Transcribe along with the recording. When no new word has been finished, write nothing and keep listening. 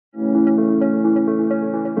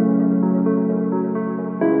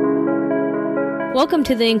Welcome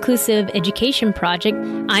to the Inclusive Education Project.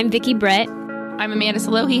 I'm Vicki Brett. I'm Amanda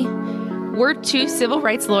Salohi. We're two civil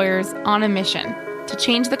rights lawyers on a mission to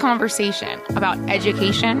change the conversation about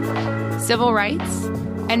education, civil rights,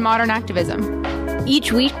 and modern activism.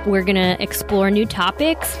 Each week, we're going to explore new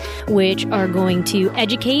topics which are going to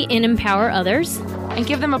educate and empower others and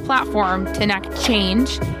give them a platform to enact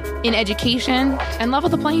change in education and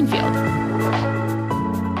level the playing field.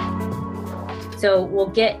 So we'll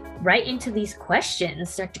get right into these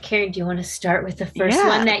questions. Dr. Karen, do you want to start with the first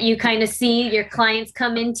one that you kind of see your clients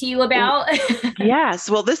come into you about?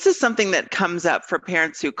 Yes. Well, this is something that comes up for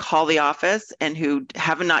parents who call the office and who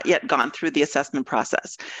have not yet gone through the assessment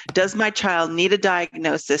process. Does my child need a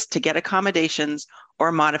diagnosis to get accommodations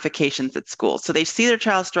or modifications at school? So they see their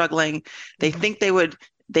child struggling. They think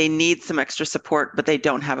they need some extra support, but they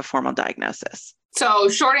don't have a formal diagnosis. So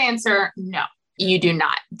short answer, no. You do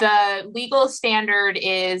not. The legal standard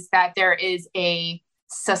is that there is a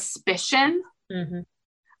suspicion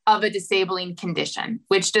of a disabling condition,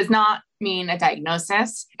 which does not mean a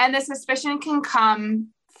diagnosis. And the suspicion can come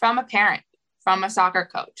from a parent, from a soccer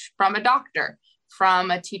coach, from a doctor, from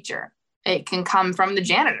a teacher. It can come from the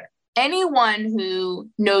janitor. Anyone who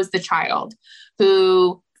knows the child,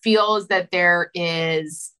 who feels that there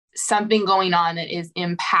is something going on that is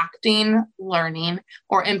impacting learning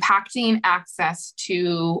or impacting access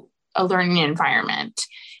to a learning environment.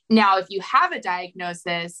 Now, if you have a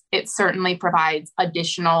diagnosis, it certainly provides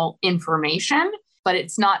additional information, but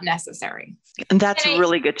it's not necessary. And that's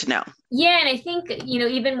really good to know. Yeah. And I think,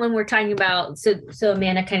 even when we're talking about, so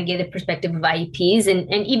Amanda kind of gave the perspective of IEPs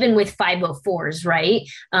and even with 504s, right?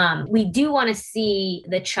 We do want to see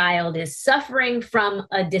the child is suffering from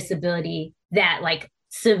a disability that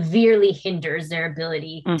severely hinders their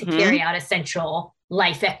ability to carry out essential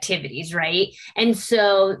life activities, right? And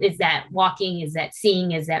so is that walking, is that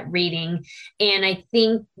seeing, is that reading? And I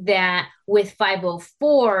think that with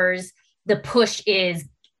 504s, the push is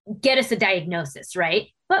get us a diagnosis, right?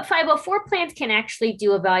 But 504 plans can actually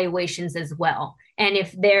do evaluations as well. And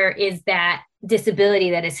if there is that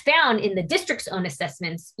disability that is found in the district's own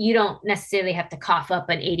assessments, you don't necessarily have to cough up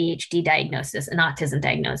an ADHD diagnosis, an autism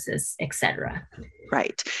diagnosis, et cetera.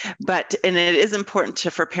 Right. And it is important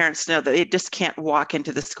for parents to know that they just can't walk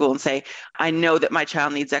into the school and say, I know that my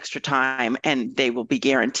child needs extra time, and they will be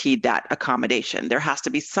guaranteed that accommodation. There has to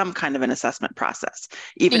be some kind of an assessment process,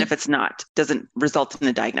 even if doesn't result in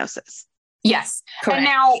a diagnosis. Yes. Correct. And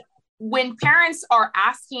now, when parents are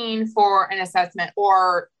asking for an assessment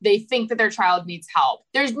or they think that their child needs help,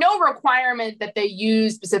 there's no requirement that they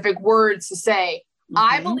use specific words to say,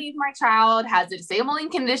 I believe my child has a disabling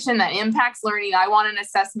condition that impacts learning. I want an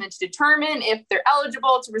assessment to determine if they're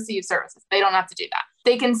eligible to receive services. They don't have to do that.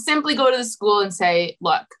 They can simply go to the school and say,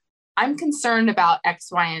 look, I'm concerned about X,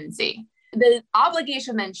 Y, and Z. The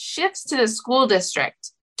obligation then shifts to the school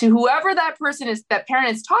district, to whoever that parent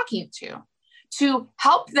is talking to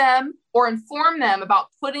help them or inform them about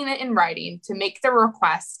putting it in writing to make the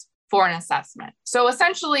request for an assessment. So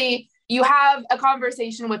essentially, you have a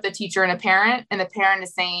conversation with a teacher and the parent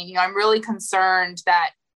is saying, I'm really concerned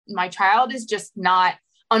that my child is just not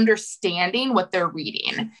understanding what they're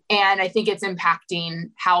reading. And I think it's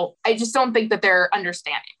impacting I just don't think that they're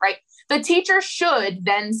understanding, right? The teacher should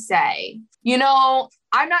then say,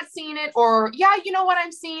 I'm not seeing it, or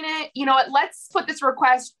I'm seeing it. Let's put this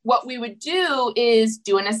request. What we would do is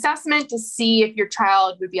do an assessment to see if your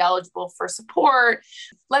child would be eligible for support.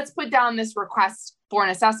 Let's put down this request for an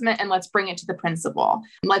assessment and let's bring it to the principal.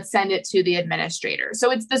 Let's send it to the administrator.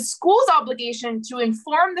 So it's the school's obligation to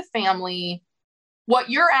inform the family what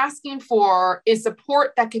you're asking for is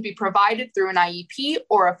support that could be provided through an IEP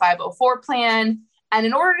or a 504 plan. And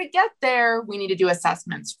in order to get there, we need to do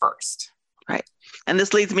assessments first. Right. And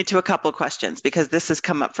this leads me to a couple of questions, because this has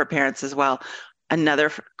come up for parents as well.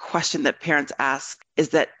 Another question that parents ask is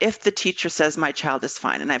that if the teacher says my child is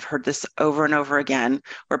fine, and I've heard this over and over again,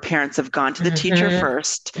 where parents have gone to the teacher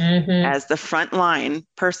first as the frontline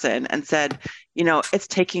person and said, it's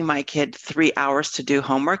taking my kid 3 hours to do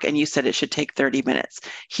homework, and you said it should take 30 minutes.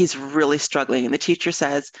 He's really struggling. And the teacher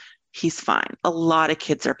says, he's fine. A lot of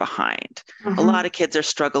kids are behind. A lot of kids are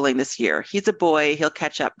struggling this year. He's a boy. He'll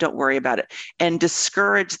catch up. Don't worry about it. And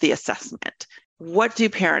discourage the assessment. What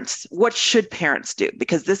should parents do?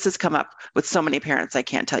 Because this has come up with so many parents, I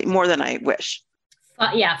can't tell you, more than I wish.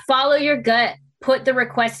 Follow your gut, put the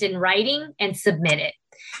request in writing and submit it.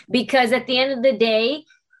 Because at the end of the day,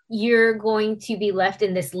 you're going to be left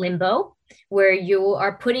in this limbo where you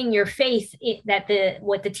are putting your faith that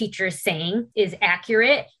what the teacher is saying is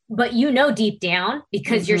accurate, but deep down,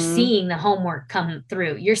 because you're seeing the homework come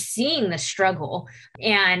through, you're seeing the struggle,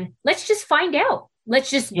 and let's just find out. Let's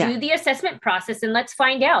just do the assessment process and let's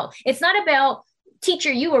find out. It's not about,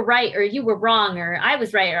 teacher, you were right or you were wrong, or I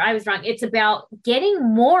was right or I was wrong. It's about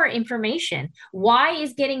getting more information. Why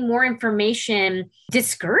is getting more information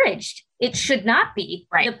discouraged? It should not be.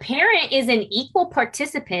 Right. The parent is an equal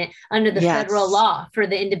participant under the federal law for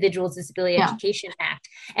the Individuals with Disability Education Act.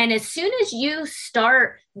 And as soon as you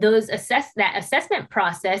start that assessment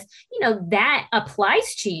process, that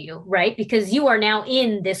applies to you, right? Because you are now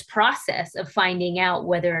in this process of finding out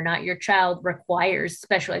whether or not your child requires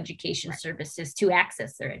special education services to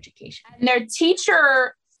access their education. And their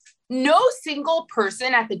teacher, no single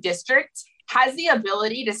person at the district has the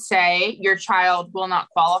ability to say your child will not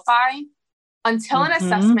qualify until an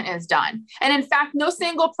assessment is done. And in fact, no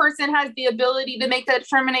single person has the ability to make that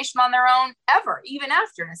determination on their own ever, even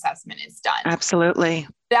after an assessment is done. Absolutely.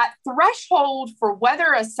 That threshold for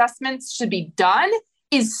whether assessments should be done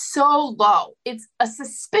is so low. It's a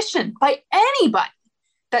suspicion by anybody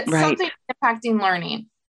that something is impacting learning,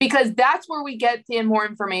 because that's where we get the more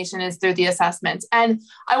information is through the assessments. And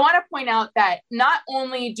I want to point out that not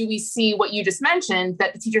only do we see what you just mentioned,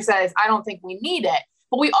 that the teacher says, I don't think we need it,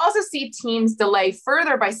 but we also see teams delay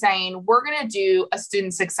further by saying, we're going to do a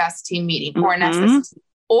student success team meeting or an SST,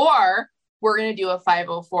 or we're going to do a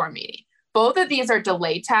 504 meeting. Both of these are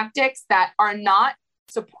delay tactics that are not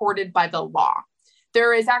supported by the law.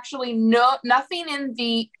 There is actually nothing in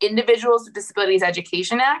the Individuals with Disabilities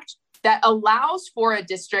Education Act that allows for a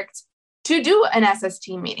district to do an SST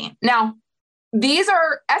meeting. Now, these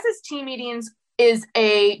are SST meetings is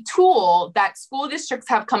a tool that school districts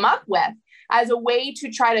have come up with as a way to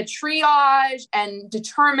try to triage and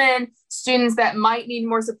determine students that might need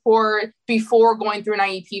more support before going through an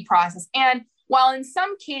IEP process. And while in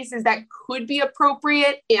some cases that could be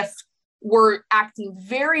appropriate if we're acting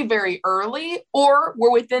very, very early, or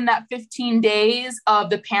we're within that 15 days of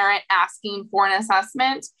the parent asking for an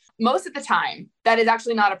assessment, most of the time that is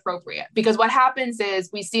actually not appropriate, because what happens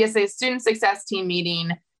is we see a student success team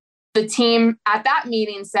meeting. The team at that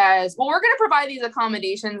meeting says, well, we're going to provide these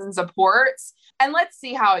accommodations and supports, and let's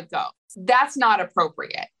see how it goes. That's not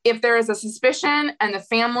appropriate. If there is a suspicion and the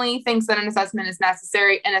family thinks that an assessment is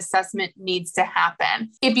necessary, an assessment needs to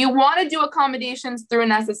happen. If you want to do accommodations through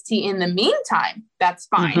an SST in the meantime, that's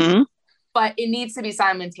fine. But it needs to be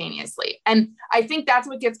simultaneously. And I think that's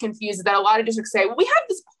what gets confused, is that a lot of districts say, well, we have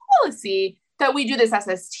this policy that we do this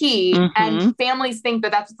SST, and families think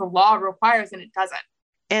that that's what the law requires, and it doesn't.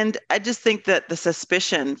 And I just think that the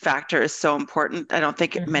suspicion factor is so important. I don't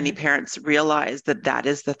think many parents realize that that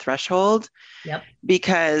is the threshold,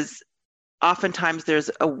 because oftentimes there's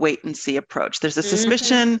a wait and see approach. There's a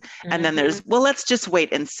suspicion, and then there's, well, let's just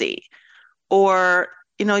wait and see. Or,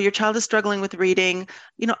 your child is struggling with reading,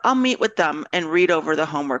 I'll meet with them and read over the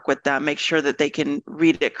homework with them, make sure that they can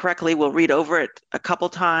read it correctly. We'll read over it a couple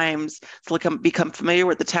times so they can become familiar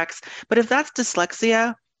with the text. But if that's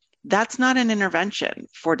dyslexia, that's not an intervention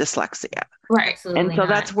for dyslexia. Right. And so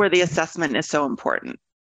that's where the assessment is so important.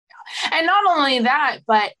 And not only that,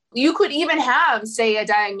 but you could even have, say, a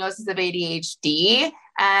diagnosis of ADHD,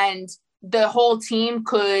 and the whole team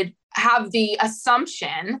could have the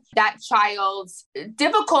assumption that child's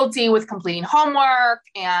difficulty with completing homework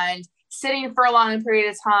and sitting for a long period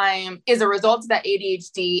of time is a result of that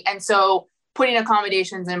ADHD. And so putting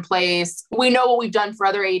accommodations in place, we know what we've done for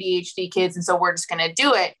other ADHD kids, and so we're just going to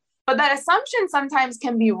do it. But that assumption sometimes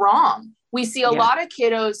can be wrong. We see a lot of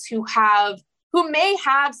kiddos who may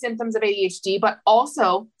have symptoms of ADHD, but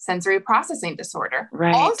also sensory processing disorder,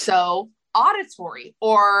 also auditory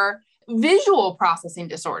or visual processing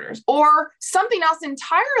disorders, or something else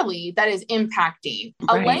entirely that is impacting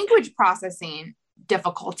a language processing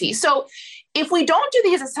difficulty. So if we don't do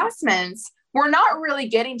these assessments, we're not really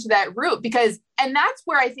getting to that root, and that's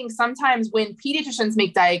where I think sometimes when pediatricians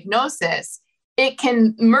make diagnosis, it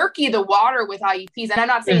can murky the water with IEPs. And I'm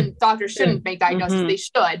not saying doctors shouldn't make diagnoses, they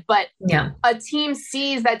should, but a team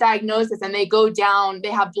sees that diagnosis and they go down,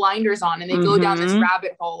 they have blinders on, and they go down this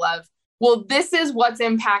rabbit hole of, well, this is what's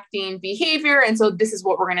impacting behavior, and so this is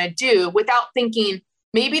what we're going to do, without thinking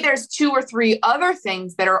maybe there's 2 or 3 other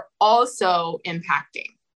things that are also impacting.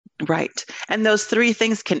 Right. And those 3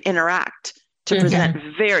 things can interact to present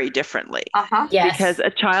very differently. Because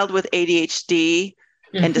a child with ADHD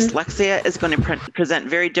and dyslexia is going to present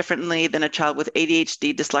very differently than a child with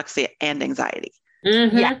ADHD, dyslexia, and anxiety.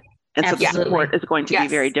 And so the support is going to be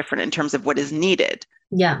very different in terms of what is needed.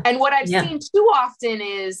 And what I've seen too often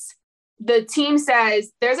is the team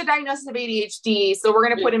says, there's a diagnosis of ADHD, so we're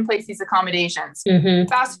going to put in place these accommodations.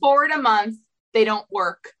 Fast forward a month, they don't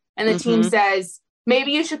work. And the team says,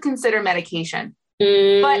 maybe you should consider medication.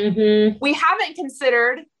 But we haven't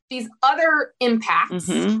considered these other impacts.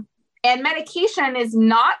 Mm-hmm. And medication is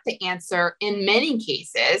not the answer in many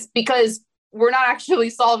cases, because we're not actually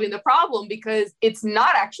solving the problem, because it's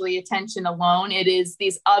not actually attention alone. It is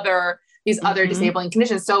these other disabling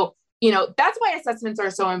conditions. So, that's why assessments are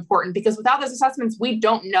so important, because without those assessments, we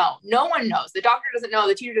don't know. No one knows. The doctor doesn't know.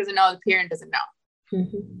 The teacher doesn't know. The parent doesn't know.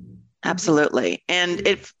 Mm-hmm. Absolutely. And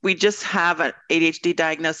if we just have an ADHD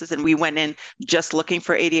diagnosis and we went in just looking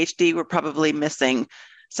for ADHD, we're probably missing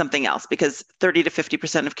something else, because 30 to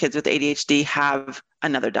 50% of kids with ADHD have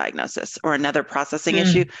another diagnosis or another processing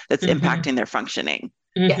issue that's impacting their functioning.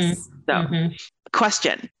 Yes. So,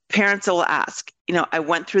 question, parents will ask, I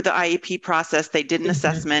went through the IEP process, they did an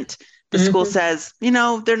assessment. The school says,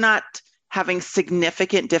 they're not having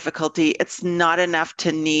significant difficulty. It's not enough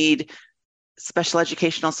to need special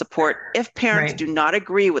educational support. If parents do not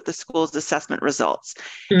agree with the school's assessment results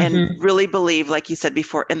and really believe, like you said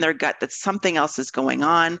before, in their gut that something else is going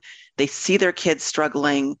on, they see their kids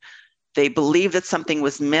struggling, they believe that something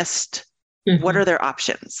was missed, what are their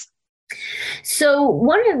options? So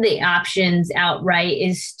one of the options outright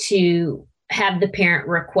is to have the parent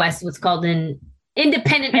request what's called an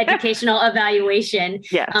independent educational evaluation.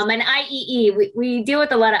 Yes. An IEE. We deal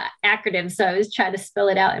with a lot of acronyms, so I was trying to spell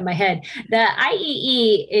it out in my head. The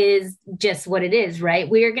IEE is just what it is, right?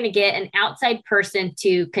 We are going to get an outside person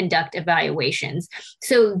to conduct evaluations.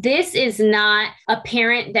 So this is not a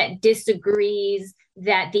parent that disagrees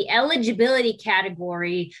that the eligibility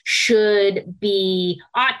category should be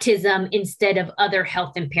autism instead of other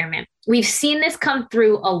health impairment. We've seen this come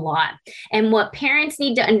through a lot. And what parents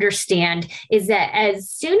need to understand is that as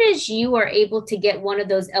soon as you are able to get one of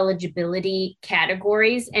those eligibility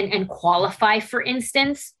categories and qualify, for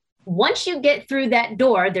instance, once you get through that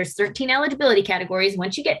door, there's 13 eligibility categories.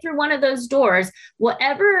 Once you get through one of those doors,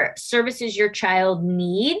 whatever services your child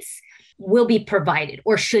needs will be provided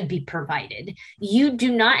or should be provided. You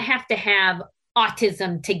do not have to have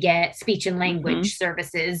autism to get speech and language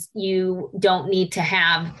services. You don't need to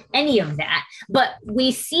have any of that. But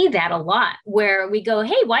we see that a lot where we go,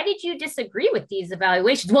 hey, why did you disagree with these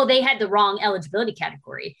evaluations? Well, they had the wrong eligibility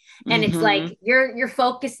category. And it's like, you're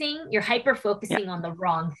hyper focusing on the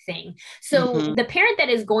wrong thing. So the parent that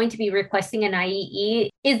is going to be requesting an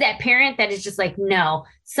IEE is that parent that is just like, no,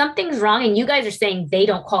 something's wrong. And you guys are saying they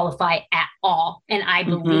don't qualify at all. And I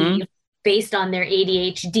believe based on their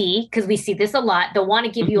ADHD, because we see this a lot, they'll want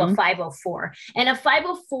to give you a 504. And a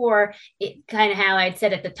 504, kind of how I'd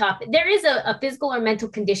said at the top, there is a physical or mental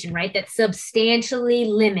condition, right, that substantially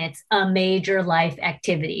limits a major life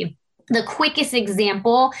activity. The quickest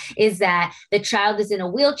example is that the child is in a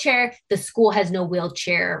wheelchair, the school has no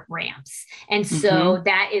wheelchair ramps. And so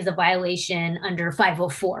that is a violation under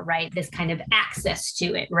 504, right? This kind of access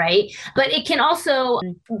to it, right? But it can also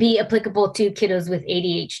be applicable to kiddos with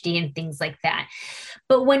ADHD and things like that.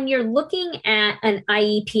 But when you're looking at an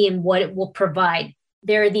IEP and what it will provide,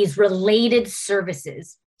 there are these related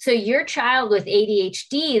services. So your child with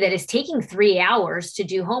ADHD that is taking 3 hours to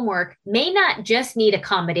do homework may not just need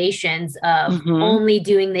accommodations of only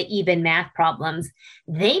doing the even math problems.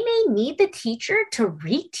 They may need the teacher to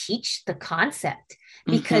reteach the concept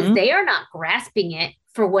because they are not grasping it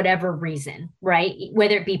for whatever reason, right?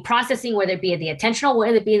 Whether it be processing, whether it be the attentional,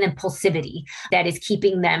 whether it be an impulsivity that is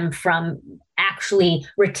keeping them from actually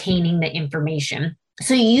retaining the information.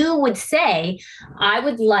 So you would say, I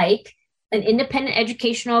would like an independent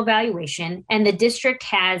educational evaluation, and the district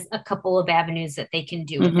has a couple of avenues that they can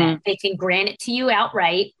do with that. They can grant it to you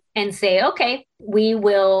outright and say, okay, we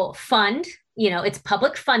will fund, it's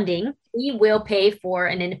public funding. We will pay for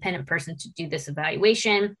an independent person to do this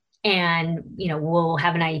evaluation. And, we'll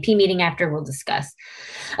have an IEP meeting after, we'll discuss.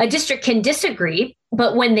 A district can disagree,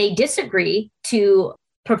 but when they disagree to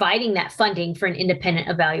providing that funding for an independent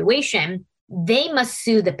evaluation, they must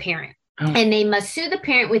sue the parent. And they must sue the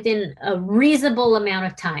parent within a reasonable amount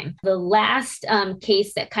of time. The last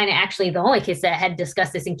case that the only case that had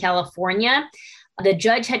discussed this in California, the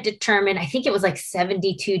judge had determined, I think it was like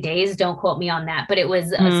 72 days. Don't quote me on that, but it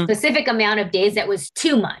was a specific amount of days that was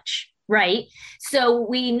too much, right? So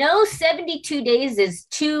we know 72 days is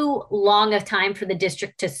too long of time for the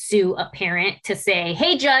district to sue a parent to say,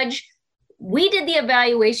 hey, judge, we did the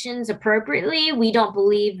evaluations appropriately. We don't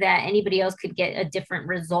believe that anybody else could get a different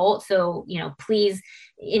result. So, please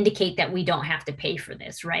indicate that we don't have to pay for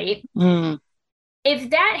this, right? If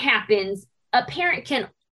that happens, a parent can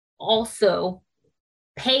also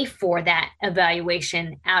pay for that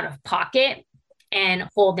evaluation out of pocket and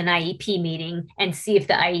hold an IEP meeting and see if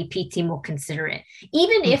the IEP team will consider it.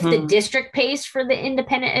 Even if the district pays for the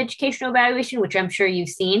independent educational evaluation, which I'm sure you've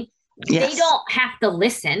seen, they don't have to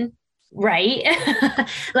listen. right?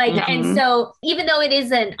 And so even though it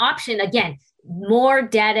is an option, again, more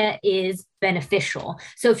data is beneficial.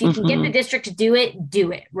 So if you can get the district to do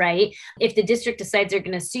it, right? If the district decides they're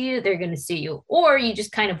going to sue you, they're going to sue you. Or you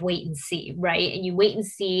just kind of wait and see, right? And you wait and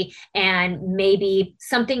see, and maybe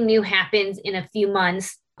something new happens in a few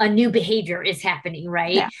months. A new behavior is happening,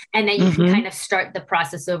 right? Yeah. And then you can kind of start the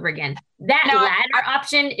process over again. That latter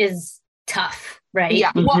option is tough, right?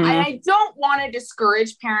 Yeah. Well, I don't want to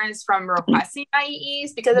discourage parents from requesting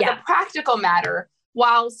IEEs because as a practical matter,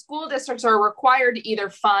 while school districts are required to either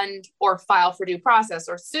fund or file for due process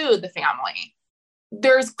or sue the family,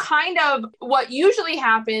 there's kind of what usually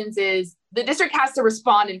happens is the district has to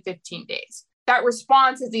respond in 15 days. That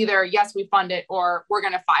response is either, yes, we fund it, or we're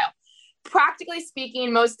going to file. Practically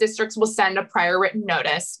speaking, most districts will send a prior written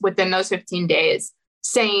notice within those 15 days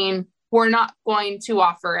saying, we're not going to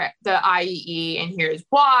offer the IEE, and here's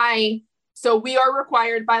why. So we are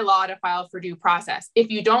required by law to file for due process. If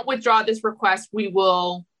you don't withdraw this request, we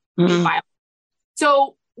will be filing.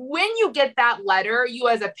 So when you get that letter, you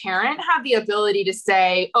as a parent have the ability to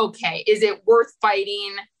say, okay, is it worth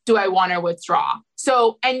fighting? Do I want to withdraw?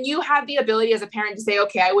 So, and you have the ability as a parent to say,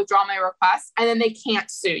 okay, I withdraw my request, and then they can't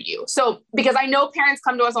sue you. So, because I know parents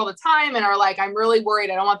come to us all the time and are like, I'm really worried,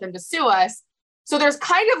 I don't want them to sue us. So there's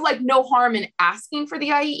kind of like no harm in asking for the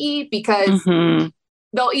IEE because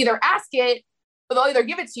they'll either ask it, or they'll either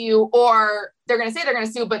give it to you, or they're going to say they're going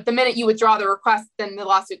to sue. But the minute you withdraw the request, then the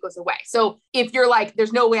lawsuit goes away. So if you're like,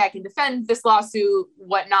 there's no way I can defend this lawsuit,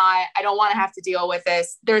 whatnot, I don't want to have to deal with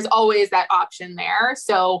this, there's always that option there.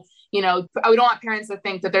 So, you know, we don't want parents to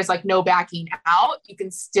think that there's like no backing out. You can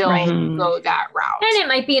still go that route. And it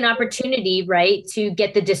might be an opportunity, right, to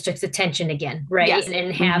get the district's attention again, right? Yes.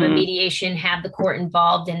 And have a mediation, have the court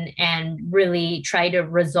involved, and really try to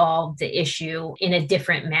resolve the issue in a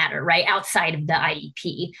different manner, right? Outside of the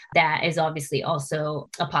IEP. That is obviously also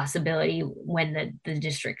a possibility when the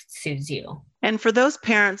district sues you. And for those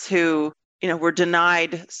parents who were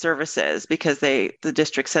denied services because the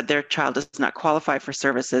district said their child does not qualify for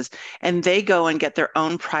services, and they go and get their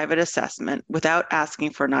own private assessment without asking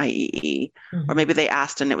for an IEE, or maybe they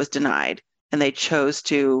asked and it was denied, and they chose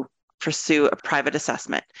to pursue a private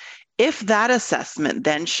assessment. If that assessment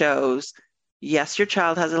then shows, yes, your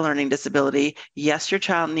child has a learning disability, yes, your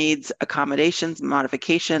child needs accommodations,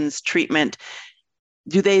 modifications, treatment,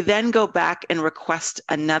 do they then go back and request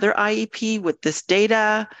another IEP with this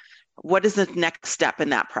data? What is the next step in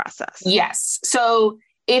that process? Yes. So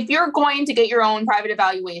if you're going to get your own private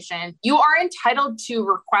evaluation, you are entitled to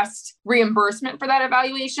request reimbursement for that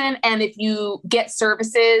evaluation. And if you get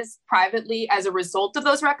services privately as a result of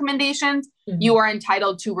those recommendations, you are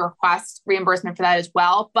entitled to request reimbursement for that as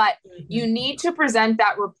well. But you need to present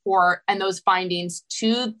that report and those findings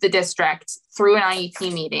to the district through an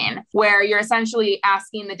IEP meeting, where you're essentially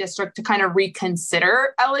asking the district to kind of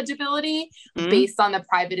reconsider eligibility based on the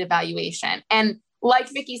private evaluation. And like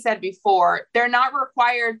Vicki said before, they're not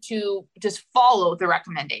required to just follow the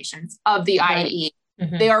recommendations of the IEE.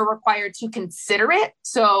 They are required to consider it.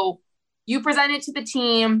 So you present it to the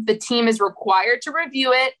team is required to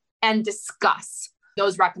review it and discuss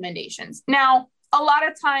those recommendations. Now, a lot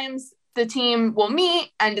of times the team will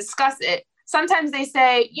meet and discuss it. Sometimes they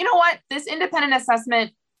say, you know what, this independent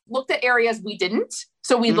assessment looked at areas we didn't.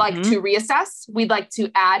 So we'd like to reassess. We'd like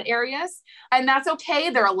to add areas. And that's okay.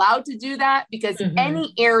 They're allowed to do that because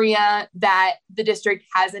any area that the district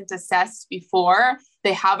hasn't assessed before,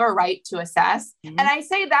 they have a right to assess. And I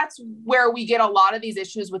say that's where we get a lot of these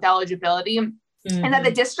issues with eligibility. And that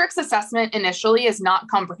the district's assessment initially is not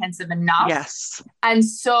comprehensive enough. Yes. And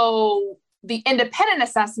so the independent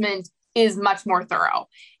assessment is much more thorough.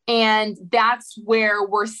 And that's where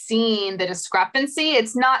we're seeing the discrepancy.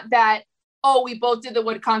 It's not that, oh, we both did the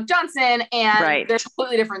Woodcock-Johnson and there's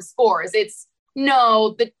completely different scores. It's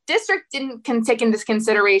no, the district didn't take into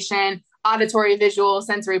consideration auditory, visual,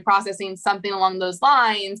 sensory processing, something along those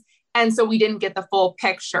lines. And so we didn't get the full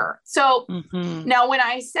picture. So now when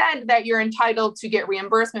I said that you're entitled to get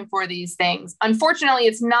reimbursement for these things, unfortunately,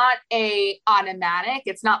 it's not automatic.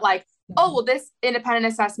 It's not like, oh, well, this independent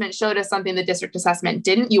assessment showed us something the district assessment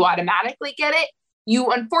didn't. You automatically get it. You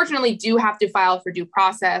unfortunately do have to file for due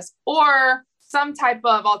process or some type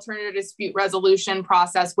of alternative dispute resolution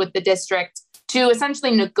process with the district to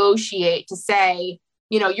essentially negotiate to say,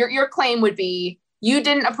 your claim would be you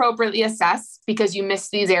didn't appropriately assess because you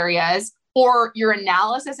missed these areas, or your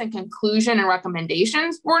analysis and conclusion and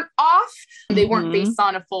recommendations weren't off. They weren't based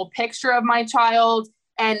on a full picture of my child.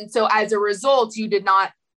 And so as a result, you did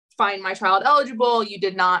not find my child eligible. You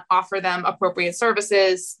did not offer them appropriate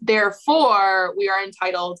services. Therefore, we are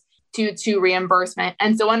entitled to reimbursement.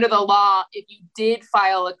 And so under the law, if you did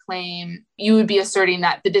file a claim, you would be asserting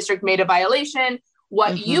that the district made a violation.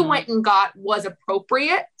 What you went and got was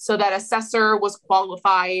appropriate. So that assessor was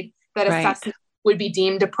qualified, that assessment would be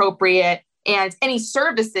deemed appropriate. And any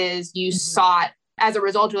services you sought as a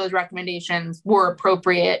result of those recommendations were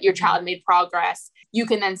appropriate. Your child made progress. You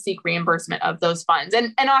can then seek reimbursement of those funds.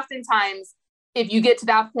 And oftentimes, if you get to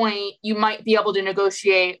that point, you might be able to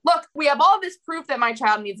negotiate, look, we have all this proof that my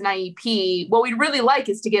child needs an IEP. What we'd really like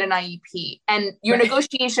is to get an IEP. And your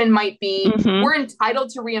negotiation might be, we're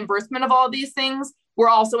entitled to reimbursement of all these things. We're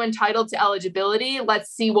also entitled to eligibility. Let's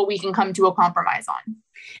see what we can come to a compromise on.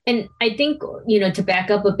 And I think, to back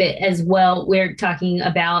up a bit as well, we're talking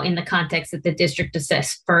about in the context that the district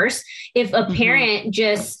assessed first. If a parent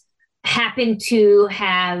just happened to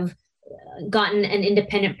have gotten an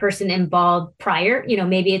independent person involved prior,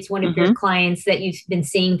 maybe it's one of your clients that you've been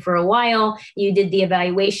seeing for a while, you did the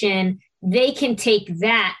evaluation, they can take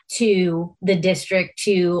that to the district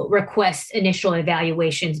to request initial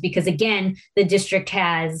evaluations because, again, the district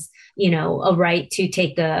has, a right to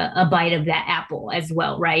take a bite of that apple as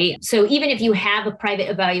well, right? So even if you have a private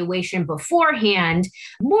evaluation beforehand,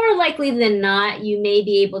 more likely than not, you may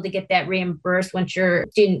be able to get that reimbursed once your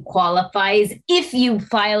student qualifies if you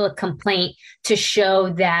file a complaint to show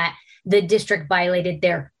that the district violated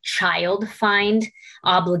their child find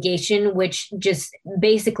obligation, which just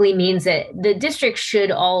basically means that the district should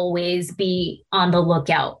always be on the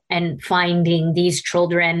lookout and finding these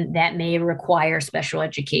children that may require special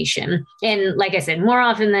education. And like I said, more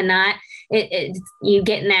often than not, you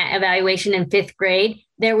get in that evaluation in 5th grade.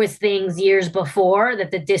 There was things years before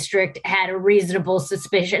that the district had a reasonable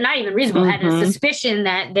suspicion, not even reasonable, had a suspicion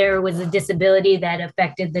that there was a disability that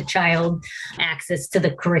affected the child access to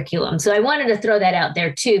the curriculum. So I wanted to throw that out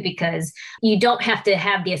there too, because you don't have to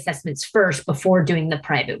have the assessments first before doing the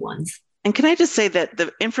private ones. And can I just say that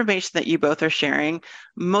the information that you both are sharing,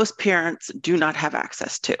 most parents do not have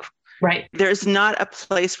access to. Right. There's not a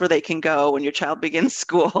place where they can go when your child begins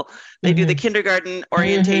school. They do the kindergarten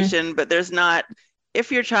orientation, but there's not,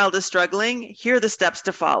 if your child is struggling, here are the steps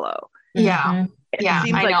to follow. Yeah. It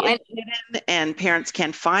seems I like know. and parents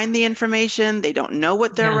can't find the information. They don't know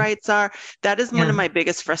what their rights are. That is one of my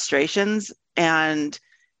biggest frustrations. And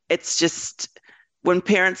it's just when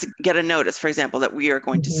parents get a notice, for example, that we are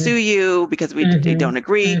going to sue you because they don't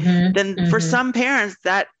agree, then for some parents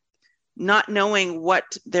that not knowing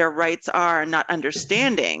what their rights are, not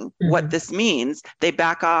understanding what this means, they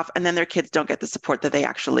back off and then their kids don't get the support that they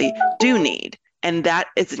actually do need. And that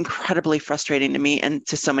is incredibly frustrating to me and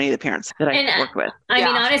to so many of the parents that I work with. I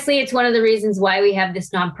mean, honestly, it's one of the reasons why we have this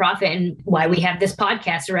nonprofit and why we have this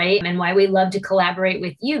podcast, right? And why we love to collaborate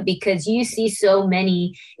with you, because you see so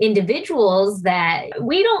many individuals that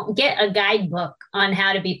we don't get a guidebook on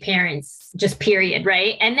how to be parents, just period,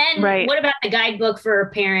 right? And then what about a guidebook for a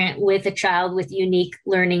parent with a child with unique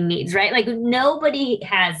learning needs, right? Like nobody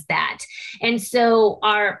has that. And so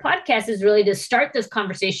our podcast is really to start those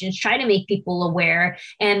conversations, try to make people aware.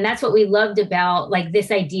 And that's what we loved about like this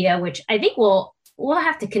idea, which I think we'll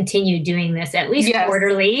have to continue doing this at least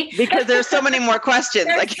quarterly. Because there's so many more questions.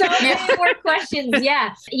 There's so many more questions.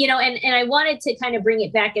 Yeah. And I wanted to kind of bring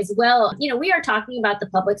it back as well. We are talking about the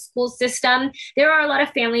public school system. There are a lot of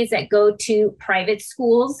families that go to private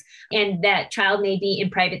schools and that child may be in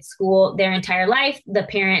private school their entire life. The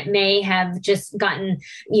parent may have just gotten,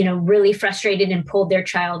 really frustrated and pulled their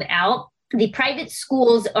child out. The private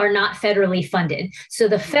schools are not federally funded. So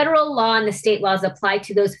the federal law and the state laws apply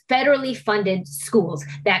to those federally funded schools.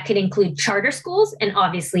 That could include charter schools and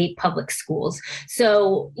obviously public schools.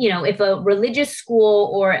 So, if a religious school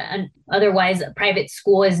or otherwise a private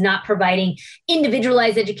school is not providing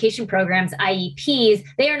individualized education programs, IEPs,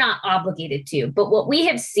 they are not obligated to. But what we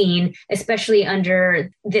have seen, especially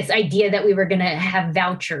under this idea that we were going to have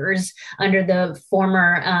vouchers under the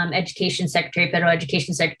former federal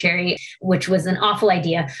education secretary, which was an awful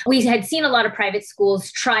idea. We had seen a lot of private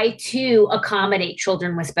schools try to accommodate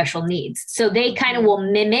children with special needs. So they kind of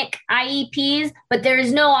will mimic IEPs, but there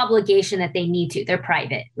is no obligation that they need to. They're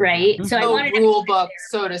private, right? So I wanted rule book,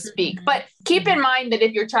 so to speak. But keep in mind that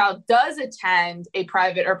if your child does attend a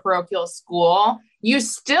private or parochial school, you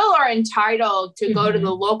still are entitled to go to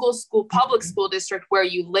the local school, public school district where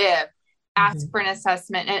you live, ask for an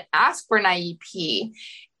assessment and ask for an IEP.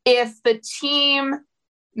 If the team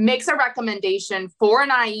makes a recommendation for an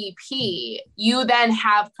IEP, you then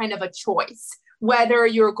have kind of a choice whether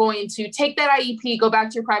you're going to take that IEP, go back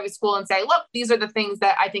to your private school and say, look, these are the things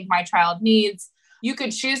that I think my child needs. You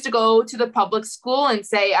could choose to go to the public school and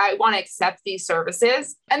say, I want to accept these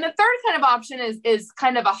services. And the third kind of option is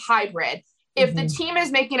kind of a hybrid. If the team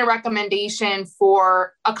is making a recommendation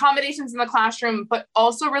for accommodations in the classroom, but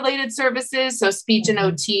also related services, so speech and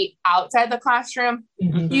OT outside the classroom,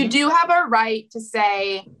 you do have a right to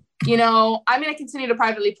say, I'm going to continue to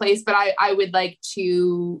privately place, but I would like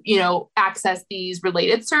to, access these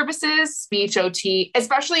related services, speech, OT,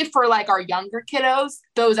 especially for like our younger kiddos,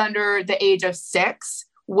 those under the age of 6,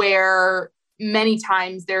 where many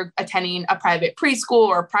times they're attending a private preschool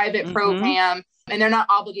or private program, and they're not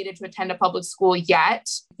obligated to attend a public school yet.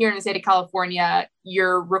 Here in the state of California,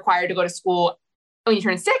 you're required to go to school when you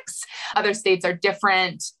turn 6. Other states are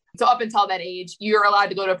different. So up until that age, you're allowed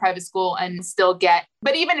to go to a private school and still get,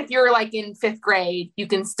 but even if you're like in 5th grade, you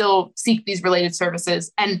can still seek these related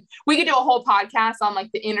services. And we could do a whole podcast on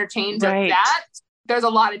like the interchange of that. There's a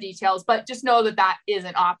lot of details, but just know that that is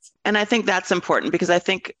an option. And I think that's important because I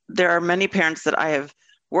think there are many parents that I have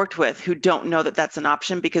worked with who don't know that that's an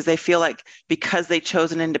option because they feel like because they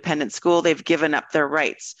chose an independent school, they've given up their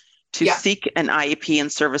rights to seek an IEP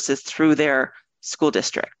and services through their school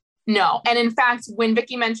district. No. And in fact, when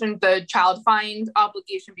Vicki mentioned the child find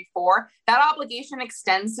obligation before, that obligation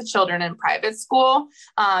extends to children in private school.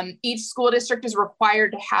 Each school district is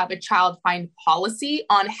required to have a child find policy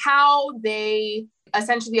on how they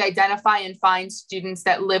essentially identify and find students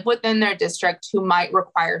that live within their district who might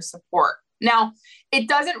require support. Now, it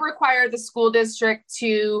doesn't require the school district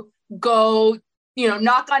to go,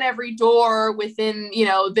 knock on every door within,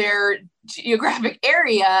 their geographic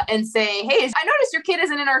area and say, hey, I noticed your kid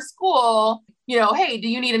isn't in our school. Hey, do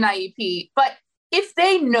you need an IEP? But if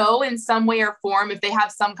they know in some way or form, if they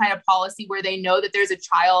have some kind of policy where they know that there's a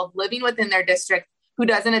child living within their district who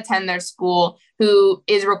doesn't attend their school, who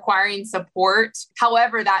is requiring support,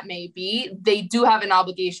 however that may be, they do have an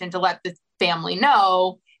obligation to let the family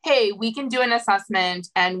know, hey, we can do an assessment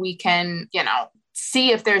and we can,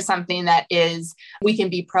 see if there's something that we can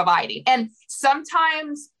be providing. And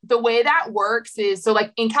sometimes the way that works is, so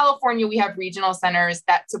like in California, we have regional centers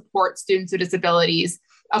that support students with disabilities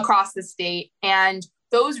across the state. And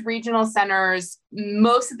those regional centers,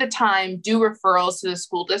 most of the time, do referrals to the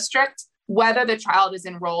school district, whether the child is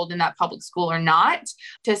enrolled in that public school or not,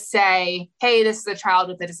 to say, hey, this is a child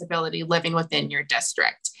with a disability living within your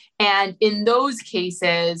district. And in those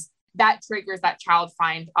cases, that triggers that child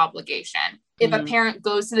find obligation. If a parent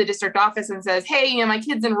goes to the district office and says, hey, my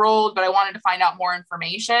kid's enrolled, but I wanted to find out more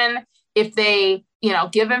information, if they,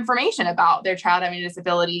 give information about their child having a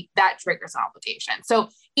disability, that triggers an obligation. So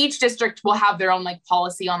each district will have their own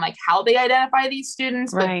policy on how they identify these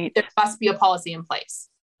students, but there must be a policy in place.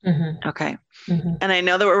 Okay. And I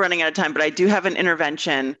know that we're running out of time, but I do have an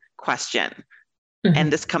intervention question.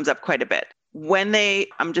 And this comes up quite a bit.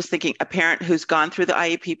 I'm just thinking a parent who's gone through the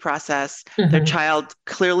IEP process, their child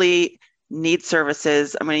clearly needs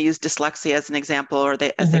services. I'm going to use dyslexia as an example, or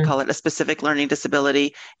as they call it, a specific learning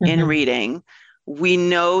disability in reading. We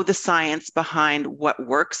know the science behind what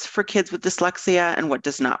works for kids with dyslexia and what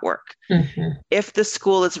does not work. If the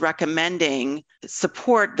school is recommending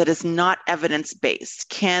support that is not evidence-based,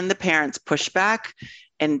 can the parents push back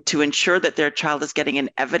and to ensure that their child is getting an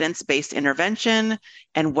evidence-based intervention?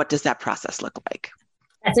 And what does that process look like?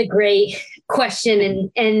 That's a great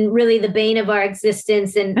question and really the bane of our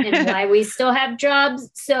existence and why we still have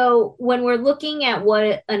jobs. So when we're looking at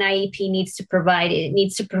what an IEP needs to provide, it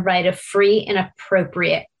needs to provide a free and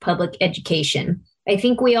appropriate public education. I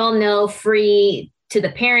think we all know free to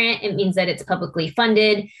the parent, it means that it's publicly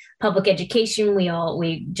funded. Public education,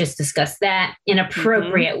 we just discussed that. And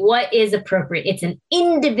appropriate, what is appropriate? It's an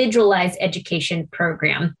individualized education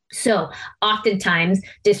program. So oftentimes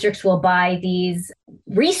districts will buy these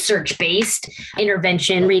research-based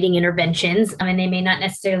reading interventions, and they may not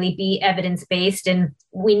necessarily be evidence-based. And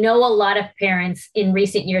we know a lot of parents in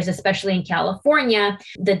recent years, especially in California,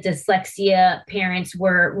 the dyslexia parents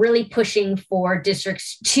were really pushing for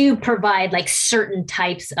districts to provide certain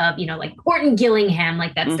types of, like Orton-Gillingham,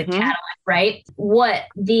 that's the Cadillac, right? What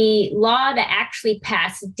the law that actually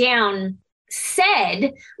passed down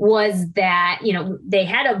said was that, they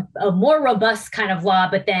had a more robust kind of law,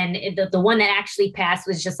 but then the one that actually passed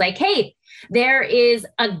was just hey, there is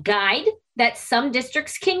a guide that some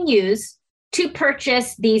districts can use to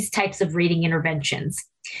purchase these types of reading interventions.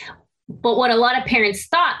 But what a lot of parents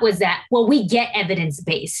thought was that, well, we get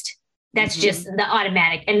evidence-based. That's just the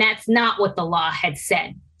automatic. And that's not what the law had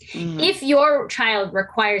said. If your child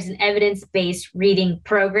requires an evidence-based reading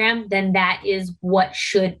program, then that is what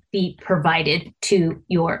should be provided to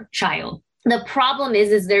your child. The problem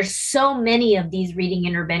is there's so many of these reading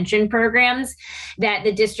intervention programs that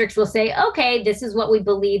the districts will say, okay, this is what we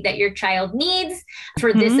believe that your child needs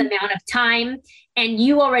for this amount of time. And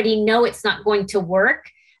you already know it's not going to work,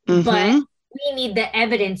 but we need the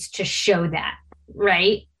evidence to show that,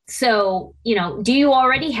 right? So, do you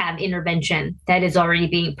already have intervention that is already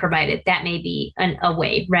being provided? That may be a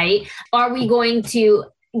way, right? Are we going to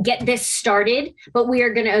get this started, but we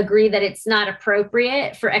are going to agree that it's not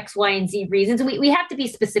appropriate for X, Y, and Z reasons? We have to be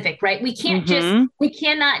specific, right? We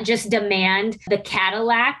cannot just demand the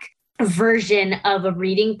Cadillac version of a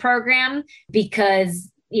reading program because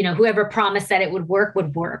whoever promised that it would work,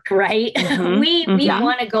 right? We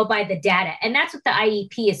want to go by the data. And that's what the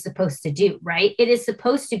IEP is supposed to do, right? It is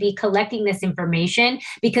supposed to be collecting this information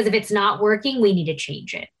because if it's not working, we need to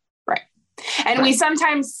change it. Right. And we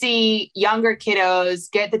sometimes see younger kiddos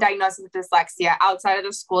get the diagnosis of dyslexia outside of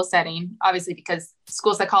the school setting, obviously because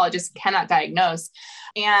school psychologists cannot diagnose.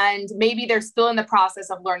 And maybe they're still in the process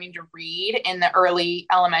of learning to read in the early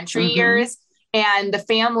elementary years. And the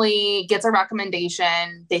family gets a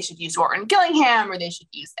recommendation, they should use Wharton Gillingham or they should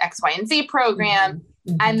use X, Y, and Z program.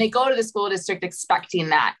 And they go to the school district expecting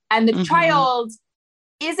that. And the child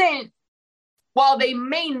isn't, while they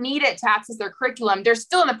may need it to access their curriculum, they're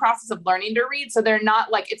still in the process of learning to read. So they're not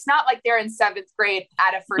like, it's not like they're in 7th grade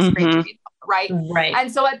at a first grade read, right? Right. And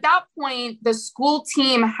so at that point, the school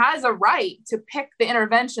team has a right to pick the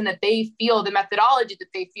intervention that they feel, the methodology that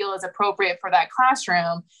they feel is appropriate for that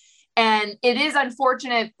classroom. And it is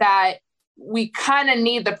unfortunate that we kind of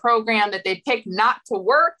need the program that they pick not to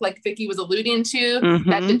work, like Vicki was alluding to,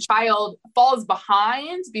 that the child falls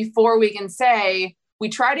behind before we can say, we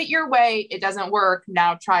tried it your way, it doesn't work,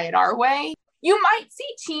 now try it our way. You might see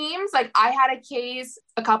teams, like I had a case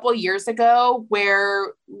a couple of years ago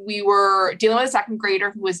where we were dealing with a 2nd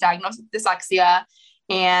grader who was diagnosed with dyslexia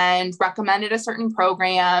and recommended a certain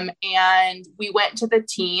program. And we went to the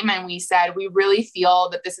team and we said, we really feel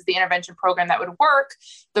that this is the intervention program that would work.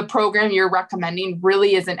 The program you're recommending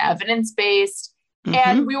really isn't evidence-based.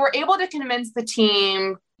 And we were able to convince the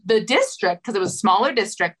team, the district, because it was a smaller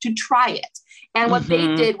district, to try it. And what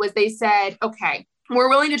they did was they said, okay, we're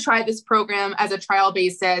willing to try this program as a trial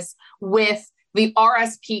basis with the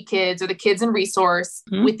RSP kids or the kids in resource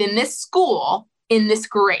within this school in this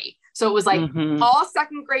grade. So it was like all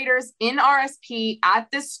 2nd graders in RSP at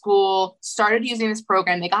this school started using this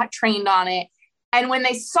program. They got trained on it. And when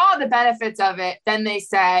they saw the benefits of it, then they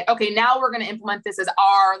said, okay, now we're going to implement this as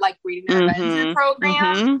our reading intervention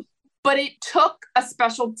program. But it took a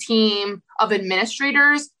special team of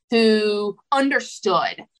administrators who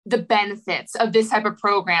understood the benefits of this type of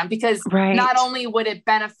program, because not only would it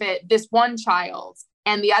benefit this one child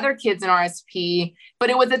and the other kids in RSP, but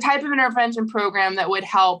it was a type of intervention program that would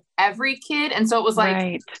help every kid. And so it was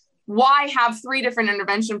like, why have 3 different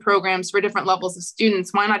intervention programs for different levels of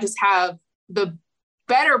students? Why not just have the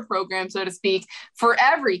better program, so to speak, for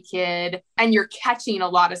every kid? And you're catching a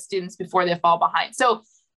lot of students before they fall behind. So,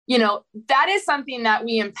 that is something that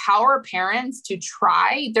we empower parents to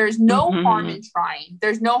try. There's no harm in trying.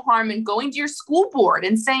 There's no harm in going to your school board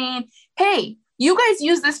and saying, hey, you guys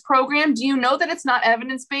use this program. Do you know that it's not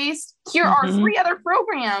evidence-based? Here are 3 other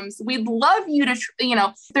programs. We'd love you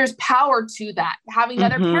to, there's power to that, having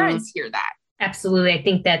other parents hear that. Absolutely. I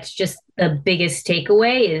think that's just the biggest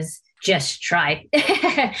takeaway is just try.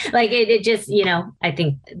 it just, I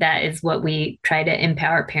think that is what we try to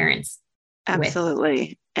empower parents Absolutely.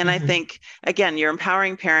 with. And I think, again, you're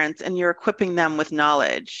empowering parents and you're equipping them with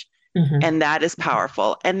knowledge. And that is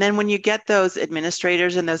powerful. And then when you get those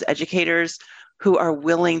administrators and those educators who are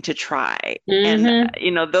willing to try. And,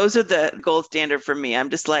 those are the gold standard for me. I'm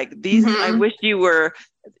just like, I wish you were,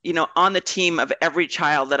 on the team of every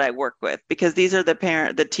child that I work with, because these are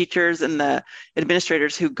the teachers and the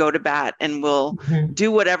administrators who go to bat and will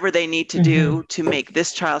do whatever they need to do to make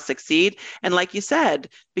this child succeed. And like you said,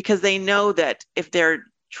 because they know that if they're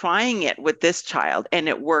trying it with this child and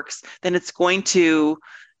it works, then it's going to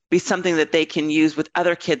be something that they can use with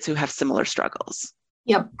other kids who have similar struggles.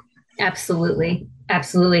 Yep. Absolutely.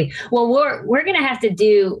 Absolutely. Well, we're going to have to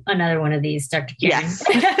do another one of these, Dr. Karen. Yes.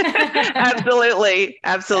 Absolutely.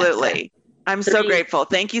 Absolutely. I'm so grateful.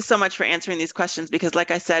 Thank you so much for answering these questions, because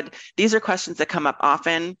like I said, these are questions that come up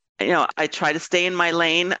often. I try to stay in my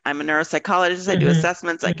lane. I'm a neuropsychologist. I do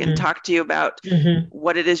assessments. I can talk to you about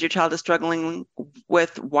what it is your child is struggling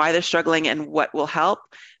with, why they're struggling, and what will help.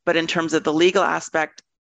 But in terms of the legal aspect,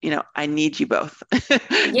 I need you both.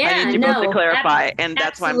 I need you both to clarify. And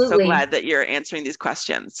that's why I'm so glad that you're answering these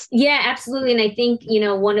questions. Yeah, absolutely. And I think,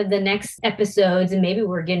 one of the next episodes, and maybe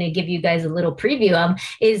we're going to give you guys a little preview of,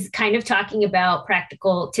 is kind of talking about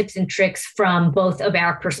practical tips and tricks from both of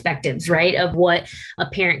our perspectives, right? Of what a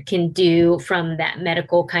parent can do from that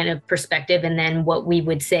medical kind of perspective. And then what we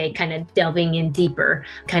would say, kind of delving in deeper,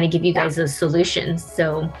 kind of give you guys those solutions.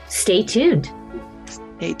 So stay tuned.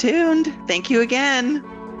 Stay tuned. Thank you again.